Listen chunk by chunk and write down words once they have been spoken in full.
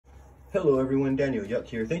Hello everyone, Daniel Yuck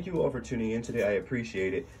here. Thank you all for tuning in today. I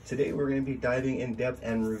appreciate it. Today we're going to be diving in depth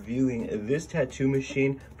and reviewing this tattoo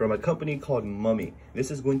machine from a company called Mummy.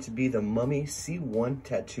 This is going to be the Mummy C1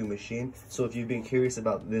 tattoo machine. So if you've been curious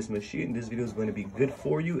about this machine, this video is going to be good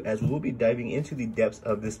for you, as we'll be diving into the depths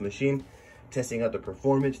of this machine, testing out the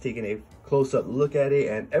performance, taking a close-up look at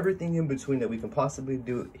it, and everything in between that we can possibly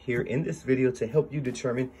do here in this video to help you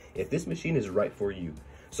determine if this machine is right for you.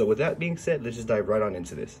 So with that being said, let's just dive right on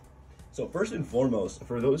into this. So first and foremost,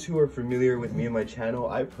 for those who are familiar with me and my channel,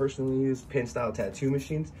 I personally use pin style tattoo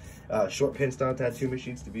machines, short pin style tattoo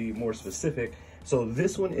machines to be more specific. So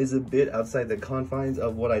this one is a bit outside the confines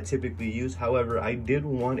of what I typically use. However, I did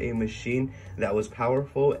want a machine that was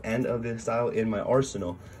powerful and of this style in my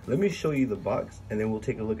arsenal. Let me show you the box and then we'll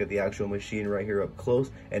take a look at the actual machine right here up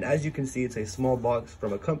close. And as you can see, it's a small box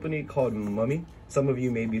from a company called Mummy. Some of you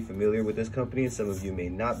may be familiar with this company and some of you may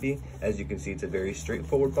not be. As you can see, it's a very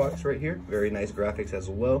straightforward box right here. Very nice graphics as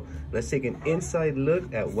well. Let's take an inside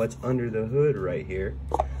look at what's under the hood right here.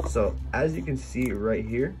 So as you can see right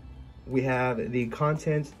here, we have the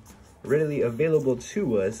content readily available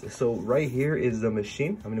to us. So right here is the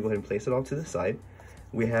machine. I'm gonna go ahead and place it off to the side.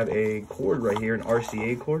 We have a cord right here, an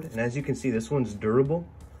RCA cord. And as you can see, this one's durable.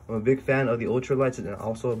 I'm a big fan of the ultralights and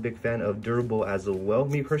also a big fan of durable as well.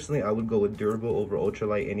 Me personally, I would go with durable over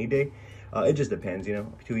ultralight any day. It just depends, you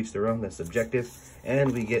know, to each their own, that's subjective.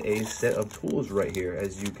 And we get a set of tools right here,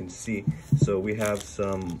 as you can see. So we have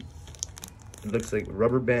some, it looks like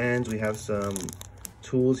rubber bands. We have some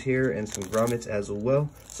tools here and some grommets as well.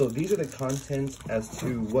 So these are the contents as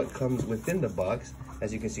to what comes within the box.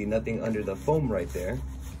 As you can see, nothing under the foam right there.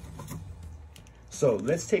 So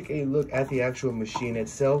let's take a look at the actual machine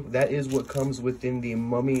itself. That is what comes within the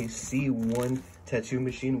Mummy C1 tattoo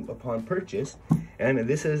machine upon purchase. And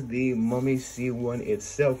this is the Mummy C1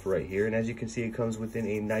 itself right here. And as you can see, it comes within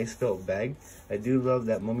a nice felt bag. I do love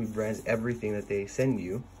that Mummy brands everything that they send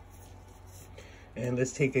you. And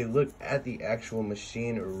let's take a look at the actual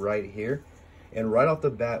machine right here. And right off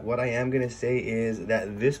the bat, what I am going to say is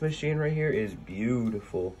that this machine right here is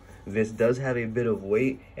beautiful. This does have a bit of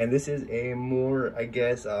weight, and this is a more, I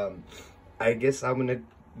guess I'm going to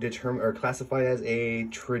determine or classify it as a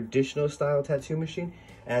traditional style tattoo machine,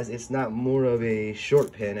 as it's not more of a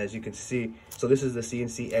short pin, as you can see. So this is the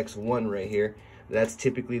CNC X1 right here. That's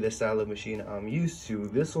typically the style of machine I'm used to.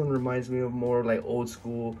 This one reminds me of more like old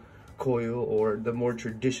school coil or the more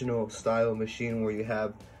traditional style machine where you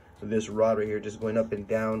have this rod right here just going up and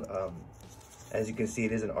down. As you can see,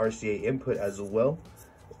 it is an RCA input as well.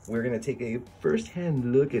 We're going to take a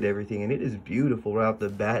first-hand look at everything, and it is beautiful right off the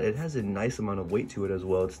bat. It has a nice amount of weight to it as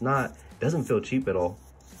well. Doesn't feel cheap at all.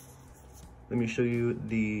 Let me show you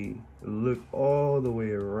the look all the way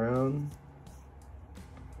around.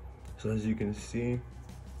 So as you can see,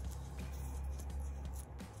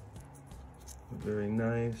 very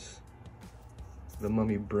nice. The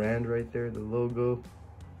Mummy brand right there, the logo.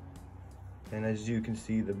 And as you can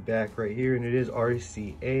see, the back right here, and it is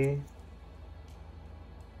RCA.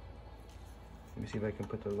 Let me see if I can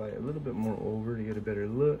put the light a little bit more over to get a better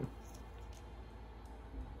look.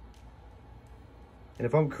 And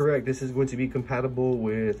if I'm correct, this is going to be compatible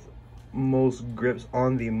with most grips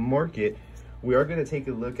on the market. We are going to take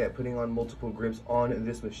a look at putting on multiple grips on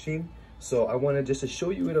this machine. So I wanted just to show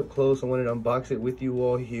you it up close. I wanted to unbox it with you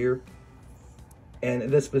all here.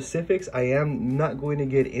 And the specifics, I am not going to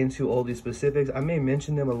get into all the specifics. I may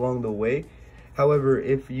mention them along the way. However,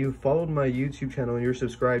 if you followed my YouTube channel and you're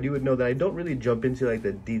subscribed, you would know that I don't really jump into like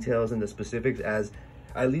the details and the specifics, as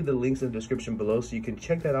I leave the links in the description below so you can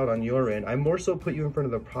check that out on your end. I more so put you in front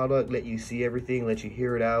of the product, let you see everything, let you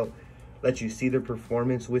hear it out, let you see the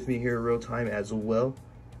performance with me here in real time as well.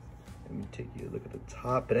 Let me take you a look at the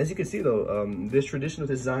top. But as you can see though, this traditional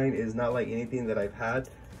design is not like anything that I've had.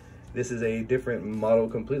 This is a different model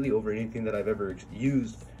completely over anything that I've ever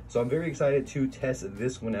used. So I'm very excited to test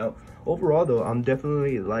this one out. Overall though, I'm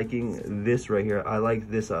definitely liking this right here. I like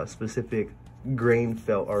this specific grain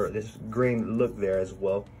felt, or this grain look there as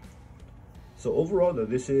well. So overall though,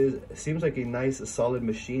 this seems like a nice solid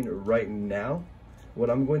machine right now. What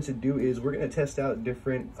I'm going to do is we're going to test out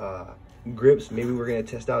different grips. Maybe we're going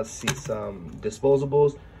to test out some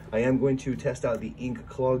disposables. I am going to test out the ink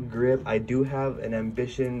clog grip. I do have an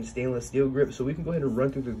Ambition stainless steel grip, so we can go ahead and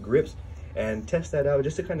run through the grips and test that out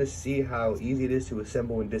just to kind of see how easy it is to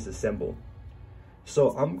assemble and disassemble.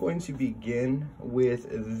 So I'm going to begin with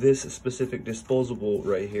this specific disposable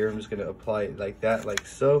right here. I'm just going to apply it like that, like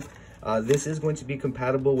so. This is going to be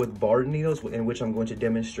compatible with barred needles, in which I'm going to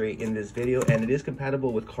demonstrate in this video, and it is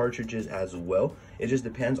compatible with cartridges as well. It just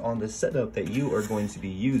depends on the setup that you are going to be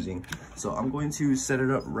using. So I'm going to set it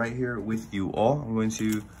up right here with you all. I'm going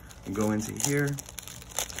to go into here.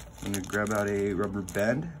 I'm going to grab out a rubber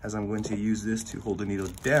band, as I'm going to use this to hold the needle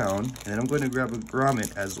down, and then I'm going to grab a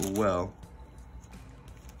grommet as well.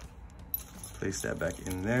 Place that back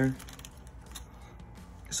in there.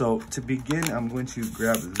 So to begin, I'm going to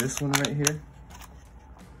grab this one right here,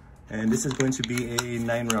 and this is going to be a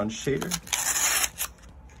 9-round shader.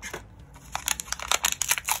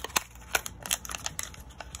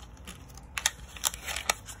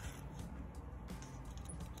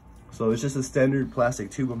 So it's just a standard plastic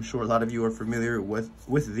tube. I'm sure a lot of you are familiar with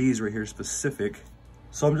these right here specific.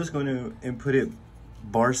 So I'm just going to input it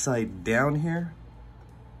bar side down here,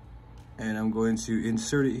 and I'm going to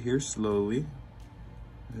insert it here slowly,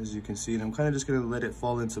 as you can see, and I'm kind of just going to let it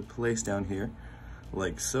fall into place down here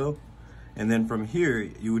like so. And then from here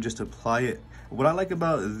you would just apply it. What I like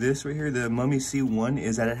about this right here, the Mummy C1,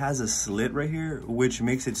 is that it has a slit right here, which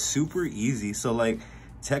makes it super easy. So like,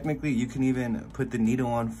 technically you can even put the needle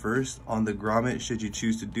on first on the grommet should you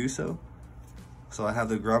choose to do so. So I have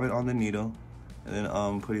the grommet on the needle, and then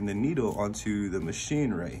I'm putting the needle onto the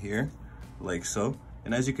machine right here like so.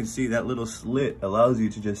 And as you can see, that little slit allows you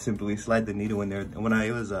to just simply slide the needle in there. And when I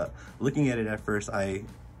was looking at it at first, I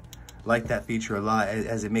liked that feature a lot,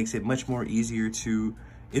 as it makes it much more easier to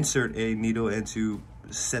insert a needle and to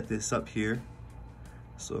set this up here.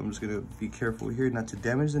 So I'm just gonna be careful here not to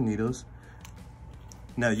damage the needles.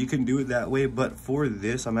 Now you can do it that way, but for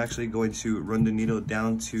this, I'm actually going to run the needle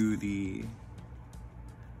down to the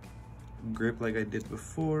grip like I did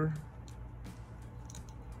before,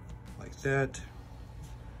 like that.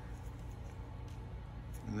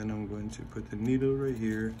 And then I'm going to put the needle right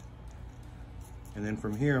here. And then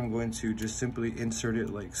from here, I'm going to just simply insert it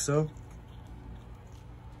like so.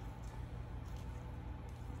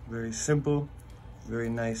 Very simple, very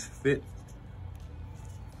nice fit.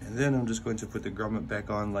 And then I'm just going to put the grommet back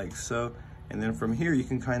on like so. And then from here, you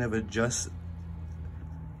can kind of adjust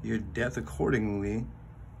your depth accordingly.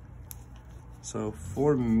 So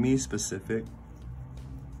for me specific,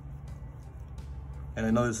 and I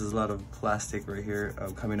know this is a lot of plastic right here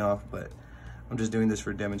coming off, but I'm just doing this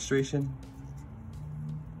for demonstration.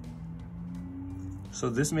 So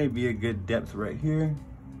this may be a good depth right here.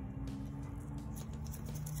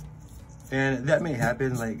 And that may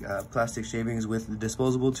happen, like plastic shavings with the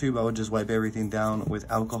disposable tube. I would just wipe everything down with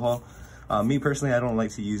alcohol. Me personally, I don't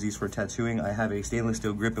like to use these for tattooing. I have a stainless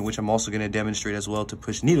steel grip, in which I'm also going to demonstrate as well, to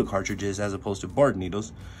push needle cartridges as opposed to barred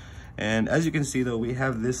needles. And as you can see though, we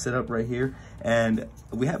have this set up right here, and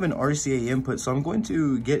we have an RCA input. So I'm going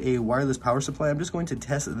to get a wireless power supply. I'm just going to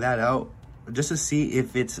test that out just to see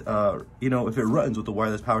if it's, you know, if it runs with the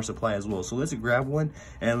wireless power supply as well. So let's grab one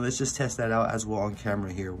and let's just test that out as well on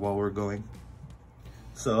camera here while we're going.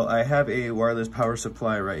 So I have a wireless power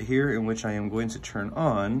supply right here, in which I am going to turn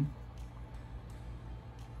on.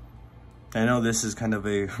 I know this is kind of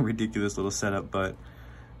a ridiculous little setup, but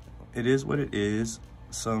it is what it is.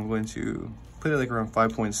 So I'm going to put it like around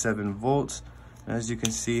 5.7 volts. And as you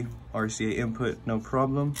can see, RCA input, no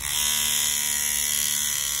problem.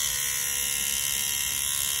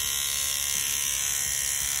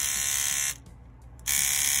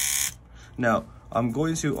 Now, I'm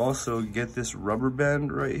going to also get this rubber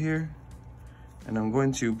band right here, and I'm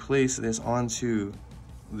going to place this onto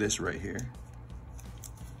this right here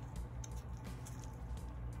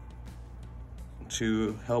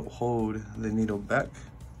to help hold the needle back.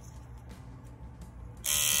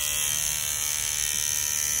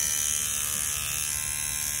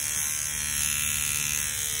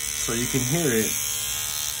 So you can hear it.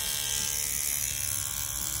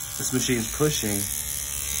 This machine's pushing.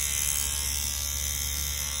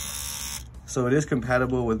 So it is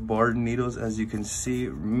compatible with barred needles, as you can see.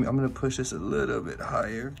 I'm gonna push this a little bit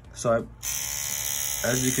higher. So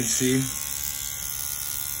as you can see,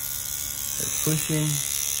 it's pushing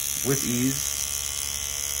with ease.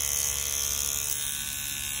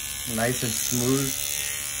 Nice and smooth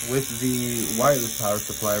with the wireless power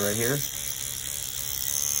supply right here.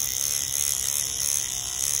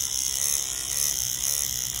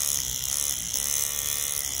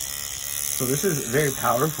 So this is very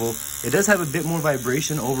powerful. It does have a bit more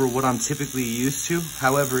vibration over what I'm typically used to.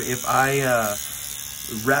 However, if I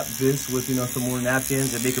wrap this with, you know, some more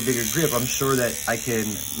napkins and make a bigger grip, I'm sure that I can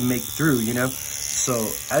make through, you know. So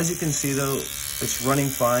as you can see though, it's running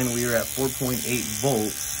fine. We are at 4.8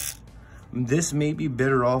 volts. This may be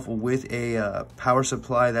better off with a power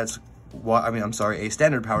supply that's, a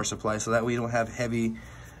standard power supply, so that way you don't have heavy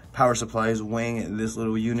power supply is weighing this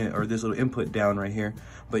little unit or this little input down right here.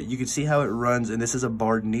 But you can see how it runs, and this is a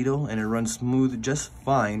barred needle and it runs smooth just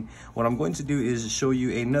fine. What I'm going to do is show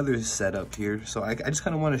you another setup here. So I just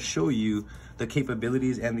kind of want to show you the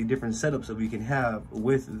capabilities and the different setups that we can have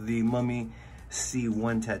with the Mummy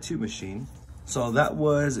C1 tattoo machine. So that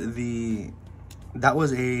was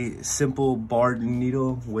a simple barred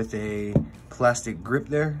needle with a plastic grip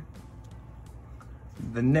there.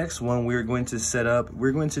 The next one we're going to set up,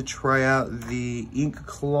 we're going to try out the ink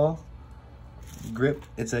claw grip.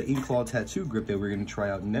 It's an ink claw tattoo grip that we're going to try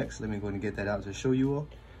out next. Let me go ahead and get that out to show you all.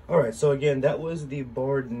 All right, so again, that was the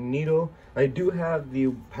barred needle. I do have the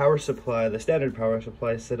power supply, the standard power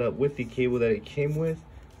supply, set up with the cable that it came with.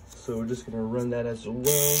 So we're just gonna run that as well.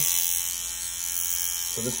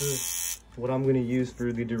 So this is what I'm gonna use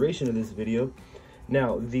for the duration of this video.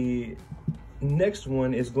 Now, the next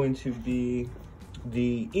one is going to be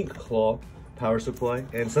the ink claw power supply,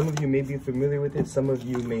 and some of you may be familiar with it, some of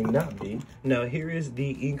you may not be. Now here is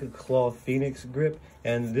the ink claw Phoenix grip,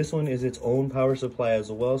 and this one is its own power supply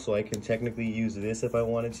as well, so I can technically use this if I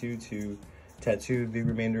wanted to tattoo the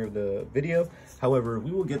remainder of the video. However,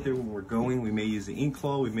 we will get there when we're going. We may use the ink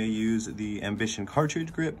claw, we may use the Ambition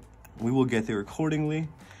cartridge grip. We will get there accordingly.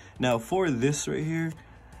 Now for this right here,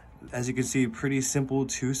 as you can see, pretty simple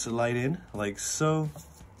to slide in like so,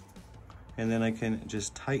 and then I can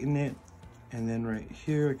just tighten it. And then right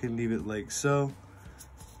here, I can leave it like so.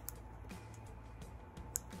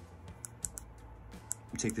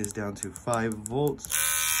 Take this down to 5 volts.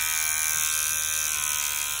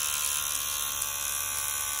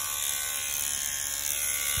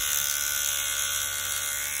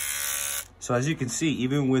 So as you can see,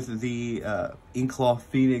 even with the ink claw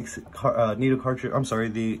Phoenix needle cartridge, I'm sorry,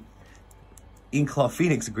 the ink claw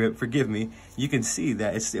Phoenix grip, forgive me, you can see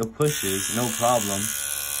that it still pushes, no problem.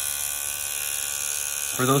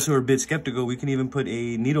 For those who are a bit skeptical, we can even put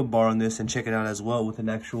a needle bar on this and check it out as well with an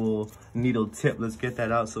actual needle tip. Let's get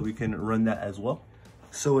that out so we can run that as well.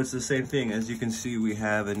 So it's the same thing. As you can see, we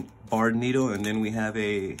have a barred needle and then we have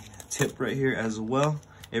a tip right here as well.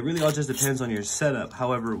 It really all just depends on your setup.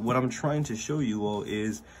 However, what I'm trying to show you all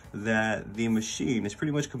is that the machine is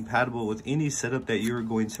pretty much compatible with any setup that you're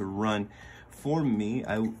going to run. For me,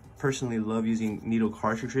 I personally love using needle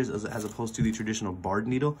cartridges as opposed to the traditional barred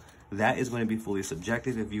needle. That is going to be fully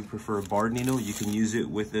subjective. If you prefer a barred needle, you can use it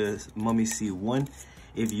with the Mummy C1.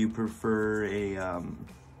 If you prefer a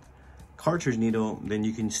cartridge needle, then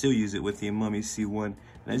you can still use it with the Mummy C1.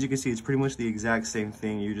 And as you can see, it's pretty much the exact same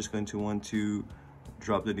thing. You're just going to want to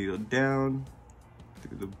drop the needle down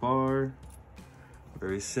through the bar.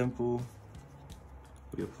 Very simple.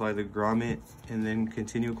 We apply the grommet and then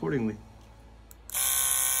continue accordingly.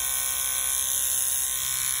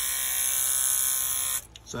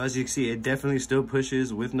 So as you can see, it definitely still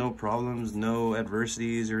pushes with no problems, no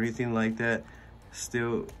adversities or anything like that.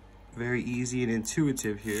 Still very easy and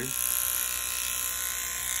intuitive here.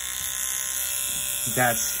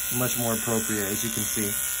 That's much more appropriate, as you can see.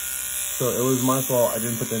 So it was my fault, I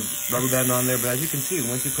didn't put the rubber band on there, but as you can see,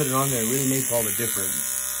 once you put it on there, it really makes all the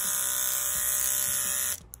difference.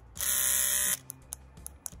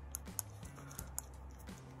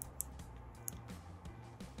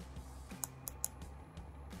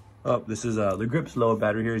 Oh, this is the grip's low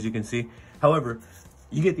battery here, as you can see. However,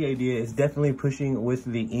 you get the idea. It's definitely pushing with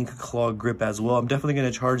the ink claw grip as well. I'm definitely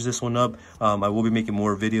going to charge this one up. I will be making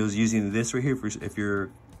more videos using this right here if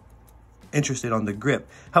you're interested on the grip.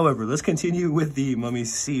 However, let's continue with the Mummy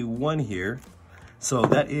C1 here. So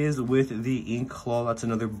that is with the ink claw. That's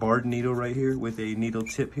another barred needle right here with a needle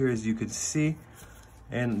tip here, as you can see.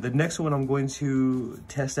 And the next one I'm going to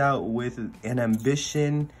test out with an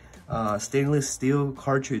Ambition stainless steel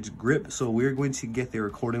cartridge grip. So we're going to get there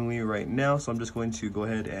accordingly right now. So I'm just going to go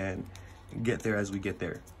ahead and get there as we get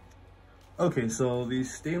there. Okay, so the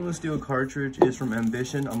stainless steel cartridge is from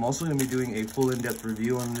Ambition. I'm also going to be doing a full in-depth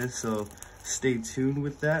review on this, so stay tuned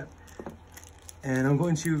with that. And I'm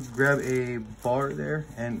going to grab a bar there,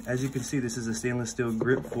 and as you can see, this is a stainless steel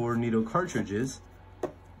grip for needle cartridges,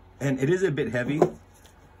 and it is a bit heavy.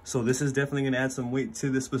 So this is definitely going to add some weight to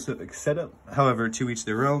the specific setup. However, to each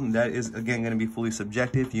their own. That is, again, going to be fully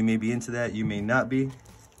subjective. You may be into that, you may not be.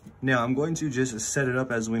 Now, I'm going to just set it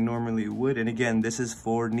up as we normally would. And again, this is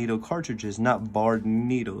for needle cartridges, not barred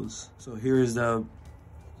needles. So here is the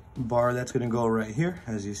bar that's going to go right here,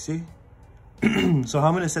 as you see. So how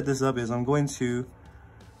I'm going to set this up is I'm going to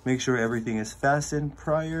make sure everything is fastened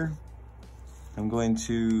prior. I'm going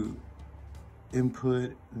to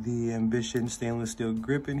input the Ambition stainless steel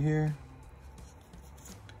grip in here,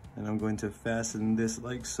 and I'm going to fasten this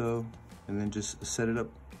like so, and then just set it up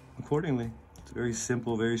accordingly. It's a very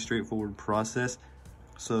simple, very straightforward process.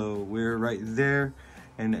 So we're right there.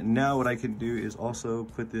 And now what I can do is also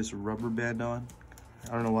put this rubber band on.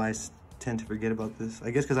 I don't know why I tend to forget about this.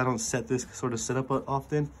 I guess because I don't set this sort of setup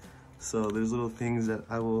often. So there's little things that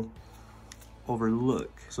I will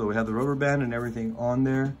overlook. So we have the rubber band and everything on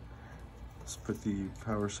there. Let's put the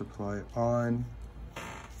power supply on.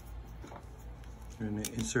 We're gonna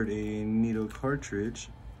insert a needle cartridge.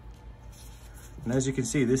 And as you can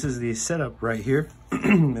see, this is the setup right here.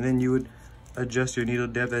 And then you would adjust your needle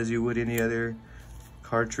depth as you would any other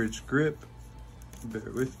cartridge grip. Bear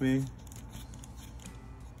with me.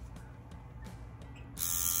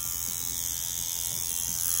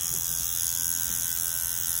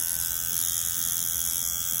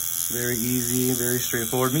 Very easy, very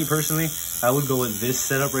straightforward. Me personally, I would go with this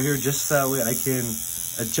setup right here, just so that way I can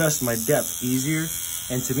adjust my depth easier.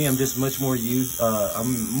 And to me, I'm just much more used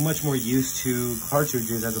to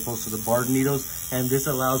cartridges as opposed to the barred needles. And this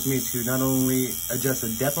allows me to not only adjust the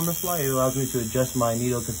depth on the fly, it allows me to adjust my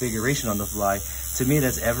needle configuration on the fly. To me,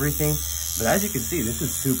 that's everything. But as you can see, this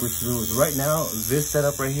is super smooth. Right now, this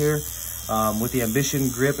setup right here, with the Ambition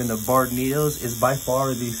grip and the barred needles, is by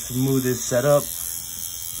far the smoothest setup.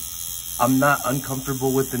 I'm not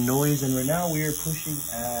uncomfortable with the noise, and right now we are pushing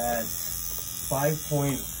at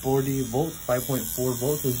 5.40 volts, 5.4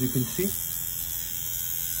 volts, as you can see.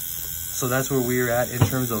 So that's where we're at in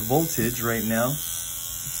terms of voltage right now.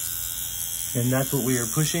 And that's what we are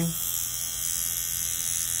pushing.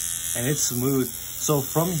 And it's smooth. So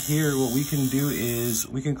from here, what we can do is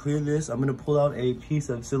we can clear this. I'm gonna pull out a piece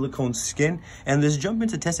of silicone skin and let's jump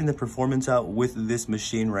into testing the performance out with this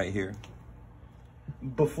machine right here.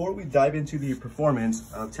 Before we dive into the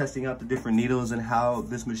performance of testing out the different needles and how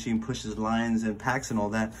this machine pushes lines and packs and all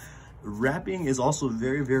that, wrapping is also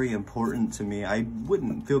very, very important to me. I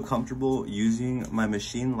wouldn't feel comfortable using my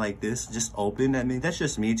machine like this, just open. I mean, that's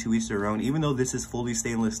just me, to each their own. Even though this is fully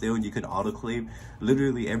stainless steel and you can autoclave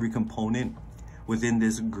literally every component within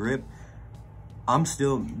this grip, I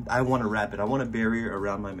want to wrap it. I want a barrier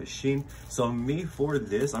around my machine. So me, for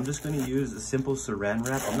this, I'm just going to use a simple saran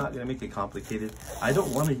wrap. I'm not going to make it complicated. I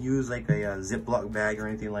don't want to use like a Ziploc bag or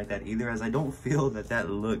anything like that either, as I don't feel that that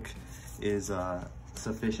look is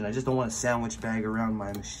sufficient. I just don't want a sandwich bag around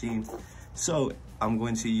my machine. So I'm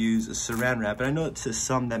going to use a saran wrap. And I know to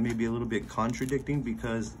some that may be a little bit contradicting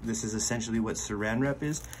because this is essentially what saran wrap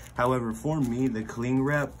is. However, for me, the cling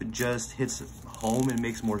wrap just hits home and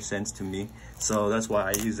makes more sense to me. So that's why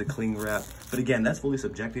I use the cling wrap. But again, that's fully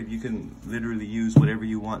subjective. You can literally use whatever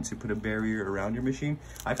you want to put a barrier around your machine.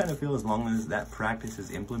 I kind of feel as long as that practice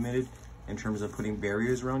is implemented in terms of putting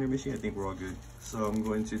barriers around your machine, I think we're all good. So I'm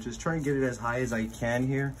going to just try and get it as high as I can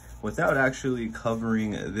here without actually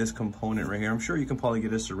covering this component right here. I'm sure you can probably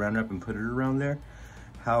get a saran wrap and put it around there.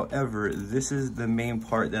 However, this is the main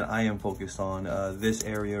part that I am focused on. This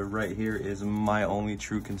area right here is my only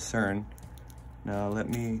true concern. Now let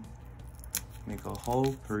me make a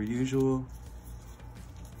hole per usual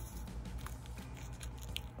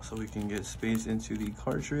so we can get space into the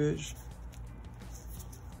cartridge.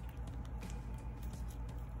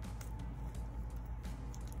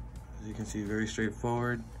 As you can see, very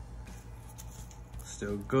straightforward.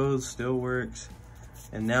 Still goes, still works.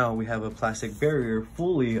 And now we have a plastic barrier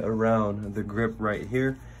fully around the grip right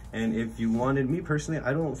here. And if you wanted, me personally,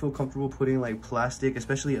 I don't feel comfortable putting like plastic,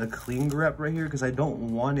 especially a clean grip right here, because I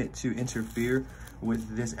don't want it to interfere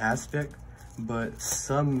with this aspect, but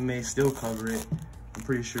some may still cover it. I'm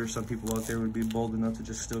pretty sure some people out there would be bold enough to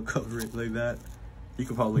just still cover it like that. You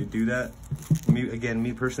could probably do that.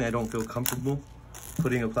 Me personally, I don't feel comfortable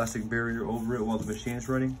putting a plastic barrier over it while the machine is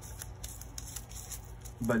running.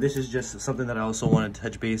 But this is just something that I also want to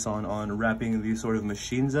touch base on wrapping these sort of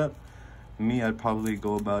machines up. Me, I'd probably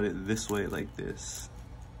go about it this way, like this.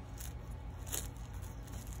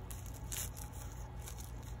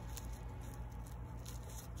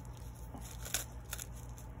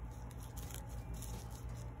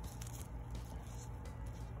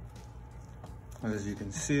 As you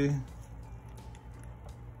can see.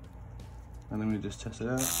 And then we just test it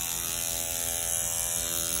out.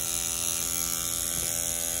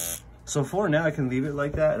 So for now, I can leave it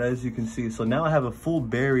like that, as you can see. So now I have a full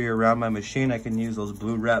barrier around my machine. I can use those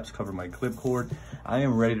blue wraps, cover my clip cord. I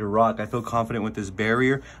am ready to rock. I feel confident with this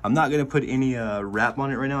barrier. I'm not gonna put any wrap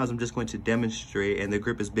on it right now, as I'm just going to demonstrate, and the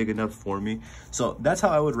grip is big enough for me. So that's how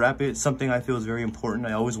I would wrap it. Something I feel is very important.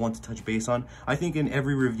 I always want to touch base on. I think in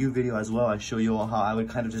every review video as well, I show you all how I would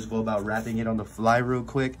kind of just go about wrapping it on the fly real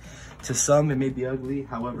quick. To some, it may be ugly.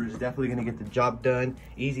 However, it's definitely gonna get the job done.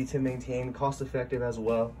 Easy to maintain, cost effective as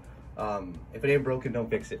well. If it ain't broken, don't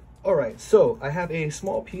fix it. All right, so I have a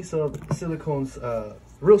small piece of silicone's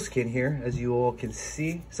real skin here, as you all can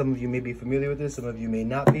see. Some of you may be familiar with this, some of you may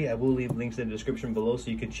not be. I will leave links in the description below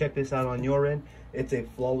so you can check this out on your end. It's a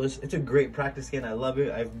flawless, it's a great practice skin. I love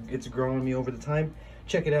it. It's grown on me over the time.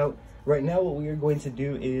 Check it out. Right now, what we are going to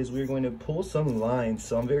do is we're going to pull some lines.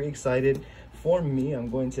 So I'm very excited. For me,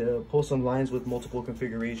 I'm going to pull some lines with multiple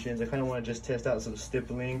configurations. I kind of want to just test out some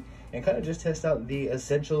stippling and kind of just test out the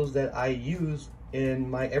essentials that I use in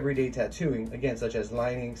my everyday tattooing, again, such as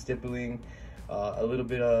lining, stippling, a little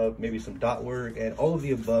bit of maybe some dot work and all of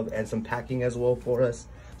the above, and some packing as well for us.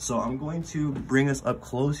 So I'm going to bring us up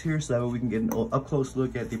close here so that way we can get an up close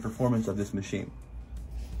look at the performance of this machine.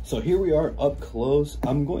 So here we are up close.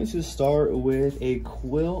 I'm going to start with a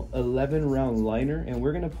Quill 11 round liner, and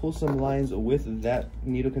we're going to pull some lines with that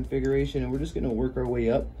needle configuration, and we're just going to work our way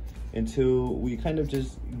up until we kind of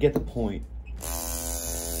just get the point.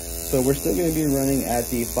 So we're still going to be running at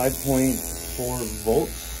the 5.4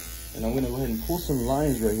 volts, and I'm going to go ahead and pull some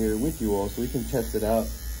lines right here with you all so we can test it out.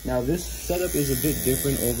 Now this setup is a bit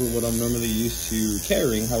different over what I'm normally used to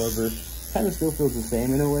carrying, however, kind of still feels the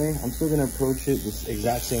same in a way. I'm still going to approach it the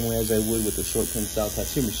exact same way as I would with the short pin style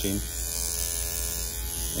tattoo machine.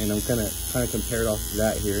 And I'm kind of compared off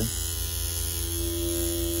that here.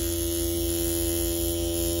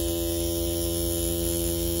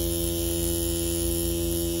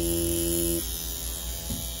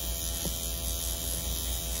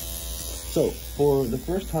 So for the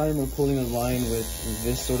first time we're pulling a line with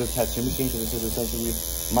this sort of tattoo machine, because this is essentially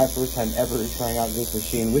my first time ever trying out this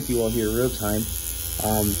machine with you all here in real time.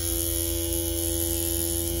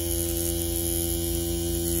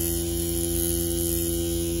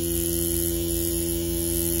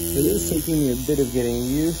 It is taking me a bit of getting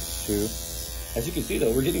used to. As you can see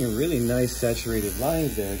though, we're getting really nice saturated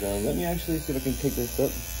lines there though. Let me actually see if I can take this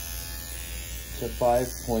up to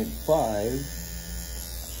 5.5.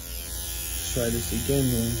 Try this again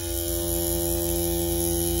here.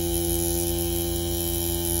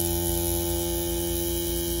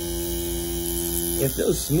 It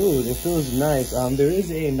feels smooth, it feels nice. There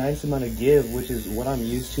is a nice amount of give, which is what I'm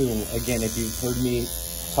used to. And again, if you've heard me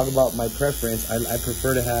talk about my preference, I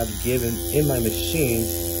prefer to have give in my machine,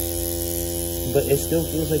 but it still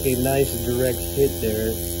feels like a nice direct hit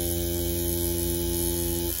there.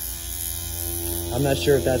 I'm not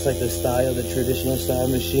sure if that's like the style, the traditional style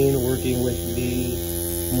machine working with the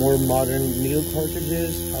more modern needle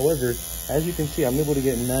cartridges. However, as you can see, I'm able to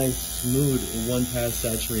get nice, smooth, one-pass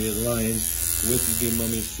saturated lines with the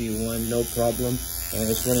Mummy C1, no problem. And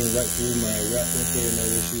it's running right through my reference here, no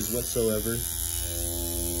issues whatsoever.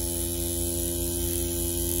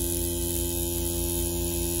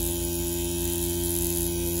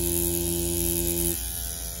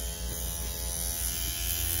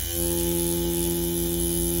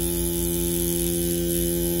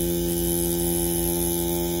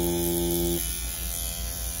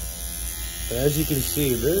 But as you can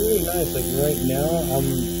see, very nice. Like right now, I'm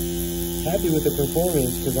happy with the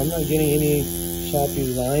performance because I'm not getting any choppy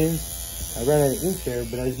lines. I ran out of ink there,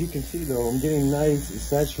 but as you can see though, I'm getting nice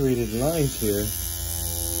saturated lines here.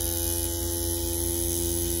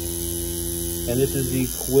 And this is the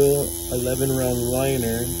Quill 11 round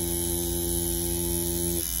liner.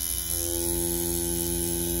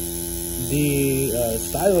 The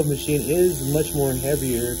style of machine is much more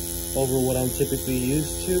heavier over what I'm typically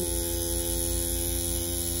used to.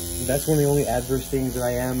 That's one of the only adverse things that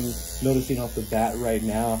I am noticing off the bat right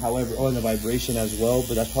now. However, and the vibration as well,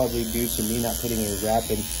 but that's probably due to me not putting a wrap,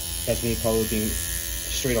 and that's me probably being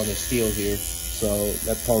straight on the steel here. So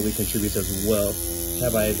that probably contributes as well.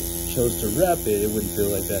 If I chose to wrap it, it wouldn't feel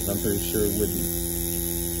like that, and I'm pretty sure it wouldn't.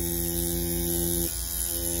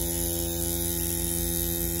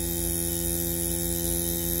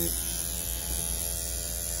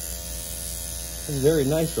 It's very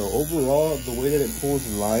nice though. Overall, the way that it pulls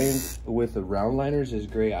lines with the round liners is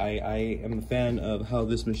great. I am a fan of how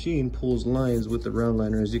this machine pulls lines with the round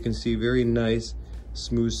liner. As you can see, very nice,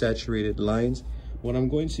 smooth, saturated lines. What I'm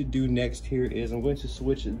going to do next here is I'm going to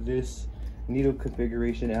switch this needle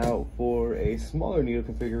configuration out for a smaller needle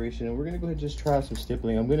configuration, and we're going to go ahead and just try out some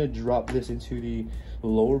stippling. I'm going to drop this into the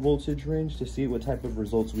lower voltage range to see what type of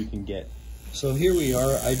results we can get. So here we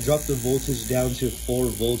are. I dropped the voltage down to 4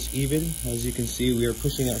 volts even. As you can see, we are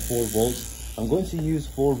pushing at 4 volts. I'm going to use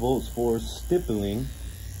 4 volts for stippling.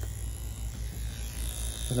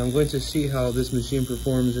 And I'm going to see how this machine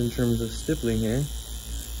performs in terms of stippling here.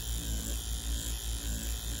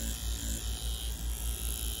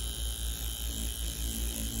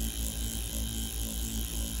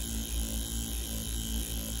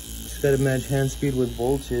 Just gotta match hand speed with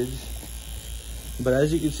voltage. But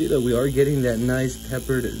as you can see though, we are getting that nice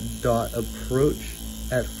peppered dot approach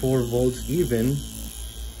at 4 volts even.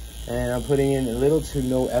 And I'm putting in little to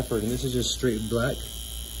no effort, and this is just straight black.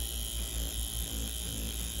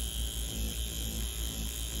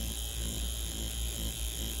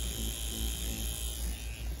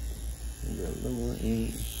 Get a little more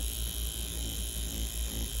in.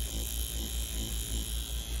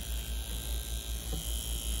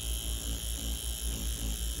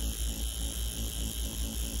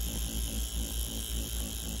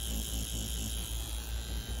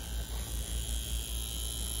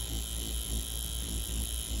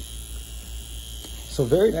 So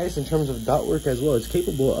very nice in terms of dot work as well. It's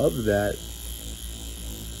capable of that.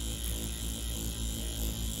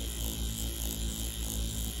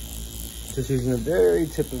 Just using the very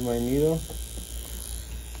tip of my needle.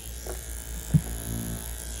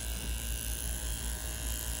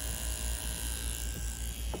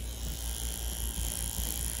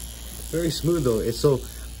 Very smooth though. So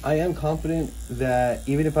I am confident that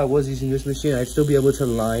even if I was using this machine, I'd still be able to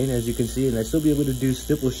line, as you can see, and I'd still be able to do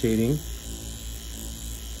stipple shading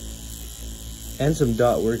and some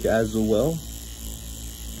dot work as well.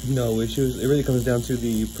 No issues. It really comes down to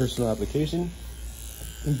the personal application.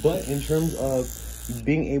 But in terms of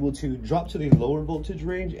being able to drop to the lower voltage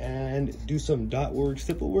range and do some dot work,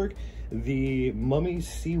 stipple work, the Mummy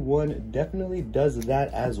C1 definitely does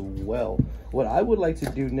that as well. What I would like to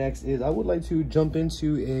do next is I would like to jump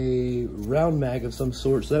into a round mag of some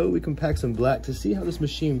sort, so that way we can pack some black to see how this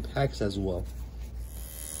machine packs as well.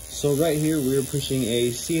 So right here, we're pushing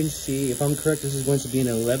a CNC. If I'm correct, this is going to be an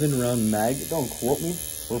 11 round mag. Don't quote me.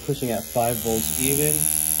 We're pushing at 5 volts even.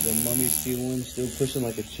 The Mummy C1 still pushing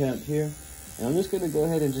like a champ here. And I'm just gonna go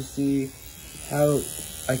ahead and just see how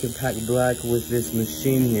I can pack black with this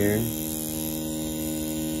machine here.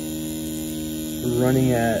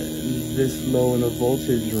 Running at this low in a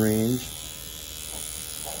voltage range.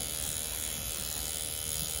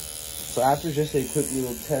 So after just a quick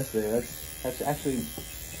little test there, that's actually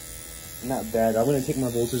not bad. I'm gonna take my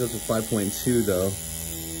voltage up to 5.2 though.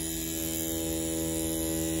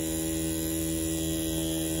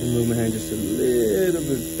 And move my hand just a little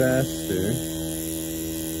bit faster.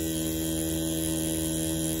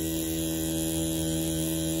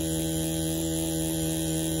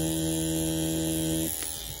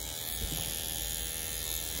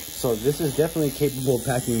 So this is definitely capable of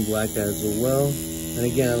packing black as well. And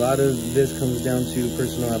again, a lot of this comes down to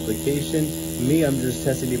personal application. Me, I'm just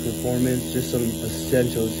testing the performance, just some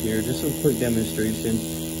essentials here, just some quick demonstration.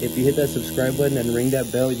 If you hit that subscribe button and ring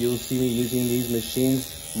that bell, you'll see me using these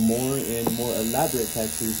machines more and more elaborate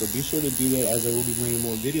tattoos. So be sure to do that, as I will be bringing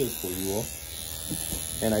more videos for you all.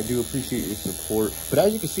 And I do appreciate your support. But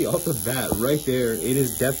as you can see off the bat right there, it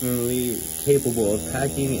is definitely capable of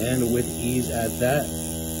packing, and with ease at that.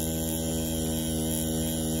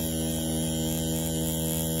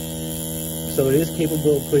 So it is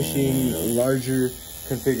capable of pushing larger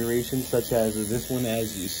configurations such as this one,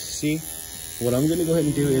 as you see. What I'm gonna go ahead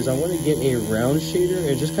and do is I wanna get a round shader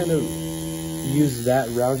and just kind of use that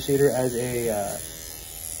round shader as a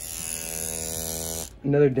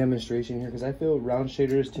another demonstration here, because I feel round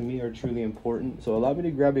shaders to me are truly important. So allow me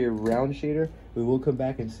to grab a round shader. We will come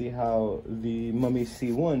back and see how the Mummy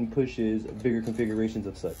C1 pushes bigger configurations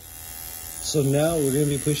of such. So now we're going to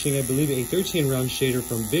be pushing, I believe, a 13 round shader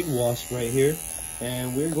from Big Wasp right here.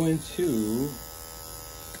 And we're going to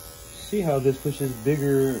see how this pushes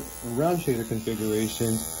bigger round shader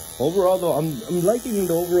configurations. Overall though, I'm liking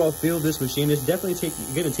the overall feel of this machine. It's definitely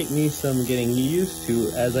going to take me some getting used to,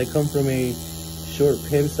 as I come from a short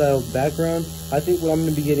pin style background. I think what I'm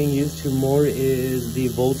going to be getting used to more is the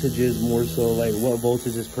voltages, more so like what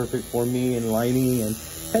voltage is perfect for me and lining, and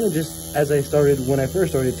kind of just as when I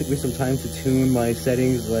first started, it took me some time to tune my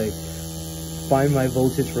settings, like find my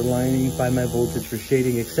voltage for lining, find my voltage for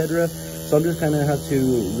shading, etc. So I'm just kind of have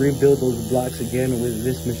to rebuild those blocks again with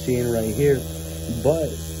this machine right here. But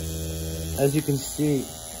as you can see,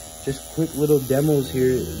 just quick little demos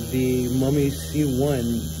here, the Mummy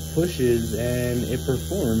C1 pushes and it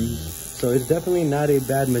performs. So it's definitely not a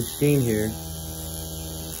bad machine here.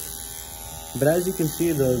 But as you can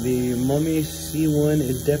see though, the Mummy C1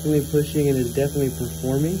 is definitely pushing and is definitely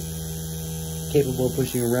performing. Capable of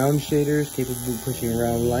pushing round shaders, capable of pushing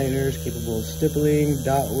round liners, capable of stippling,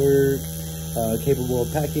 dot work, capable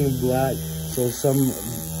of packing black. So some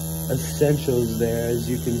essentials there, as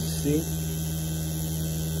you can see.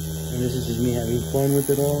 And this is just me having fun with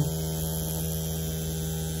it all.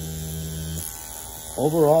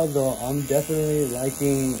 Overall, though, I'm definitely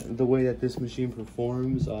liking the way that this machine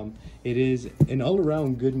performs. It is an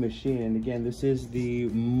all-around good machine. And again, this is the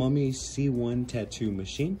Mummy C1 tattoo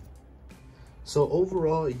machine. So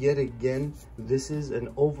overall, yet again, this is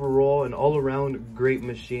an overall and all-around great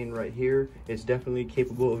machine right here. It's definitely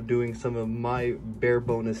capable of doing some of my bare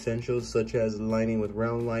bone essentials, such as lining with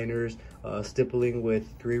round liners, stippling with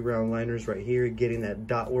 3 round liners right here, getting that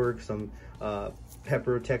dot work, some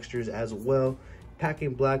pepper textures as well.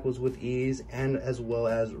 Packing black was with ease, and as well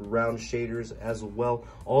as round shaders as well.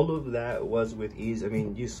 All of that was with ease. I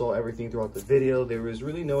mean, you saw everything throughout the video. There was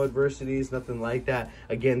really no adversities, nothing like that.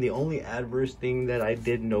 Again, the only adverse thing that I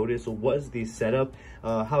did notice was the setup,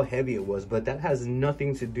 how heavy it was, but that has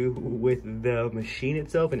nothing to do with the machine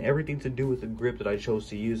itself and everything to do with the grip that I chose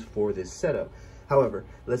to use for this setup. However,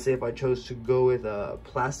 let's say if I chose to go with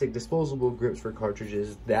plastic disposable grips for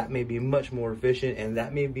cartridges, that may be much more efficient and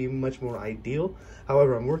that may be much more ideal.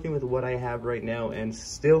 However, I'm working with what I have right now, and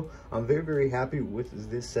still I'm very, very happy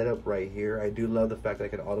with this setup right here. I do love the fact that I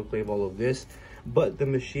can autoclave all of this. But the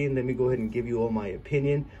machine, let me go ahead and give you all my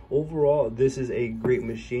opinion. Overall, this is a great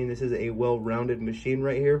machine. This is a well-rounded machine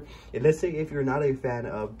right here. And let's say if you're not a fan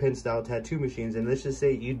of pen style tattoo machines, and let's just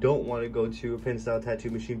say you don't want to go to a pen style tattoo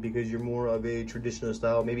machine because you're more of a traditional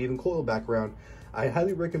style, maybe even coil background, I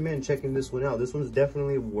highly recommend checking this one out. This one's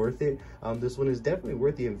definitely worth it. This one is definitely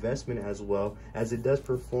worth the investment, as well as it does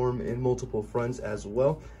perform in multiple fronts as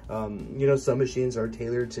well. You know, some machines are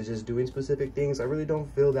tailored to just doing specific things. I really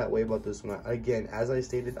don't feel that way about this one. Again, as I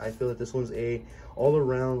stated, I feel that this one's a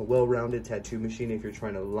all-around, well-rounded tattoo machine. If you're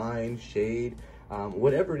trying to line, shade,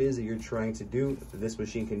 whatever it is that you're trying to do, this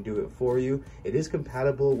machine can do it for you. It is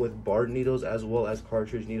compatible with barred needles as well as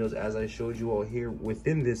cartridge needles, as I showed you all here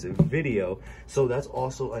within this video. So that's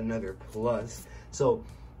also another plus. So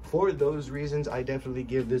for those reasons, I definitely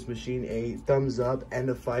give this machine a thumbs up and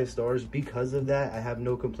a 5 stars. Because of that, I have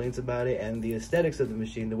no complaints about it. And the aesthetics of the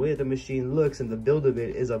machine, the way that the machine looks and the build of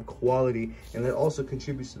it is of quality, and that also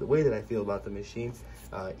contributes to the way that I feel about the machine.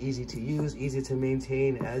 Easy to use, easy to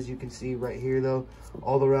maintain. As you can see right here, though,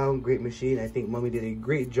 all around great machine. I think Mummy did a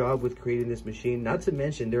great job with creating this machine. Not to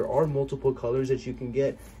mention, there are multiple colors that you can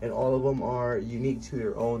get, and all of them are unique to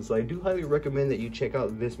their own. So I do highly recommend that you check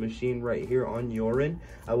out this machine right here on your end.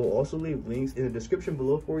 I will also leave links in the description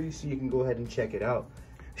below for you so you can go ahead and check it out.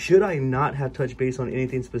 Should I not have touched base on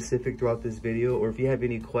anything specific throughout this video, or if you have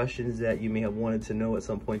any questions that you may have wanted to know at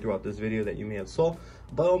some point throughout this video that you may have saw,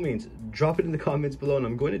 by all means, drop it in the comments below, and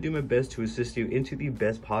I'm going to do my best to assist you into the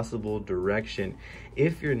best possible direction.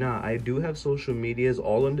 If you're not, I do have social medias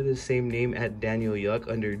all under the same name at Daniel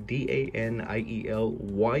Yuck, under DANIELYUCK,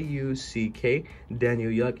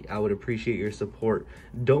 Daniel Yuck. I would appreciate your support.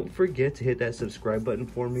 Don't forget to hit that subscribe button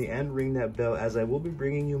for me and ring that bell, as I will be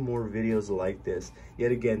bringing you more videos like this.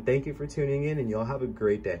 Yet again, thank you for tuning in, and y'all have a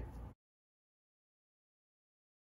great day.